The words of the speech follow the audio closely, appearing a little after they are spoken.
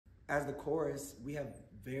as the chorus, we have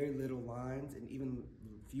very little lines, and even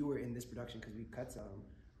fewer in this production because we cut some,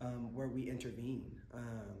 where we intervene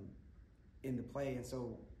in the play. And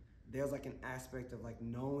so there's like an aspect of like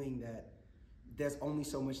knowing that there's only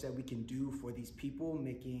so much that we can do for these people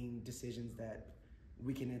making decisions that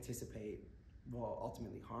we can anticipate will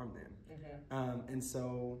ultimately harm them. And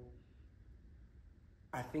so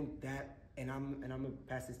I think that, and I'm gonna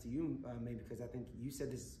pass this to you, maybe because I think you said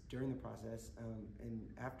this during the process and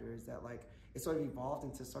after, is that like it sort of evolved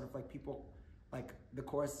into sort of like people, like the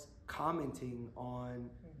chorus commenting on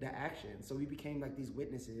the action. So we became like these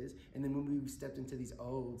witnesses, and then when we stepped into these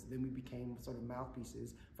odes, then we became sort of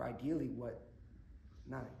mouthpieces for ideally what,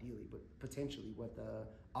 not ideally, but potentially what the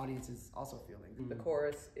audience is also feeling. The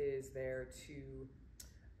chorus is there to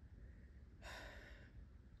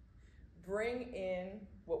bring in,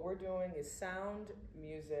 what we're doing is sound,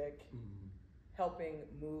 music, helping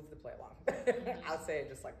move the play along. I'll say it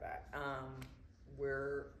just like that.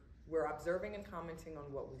 We're observing and commenting on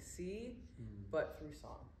what we see, but through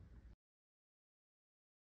song.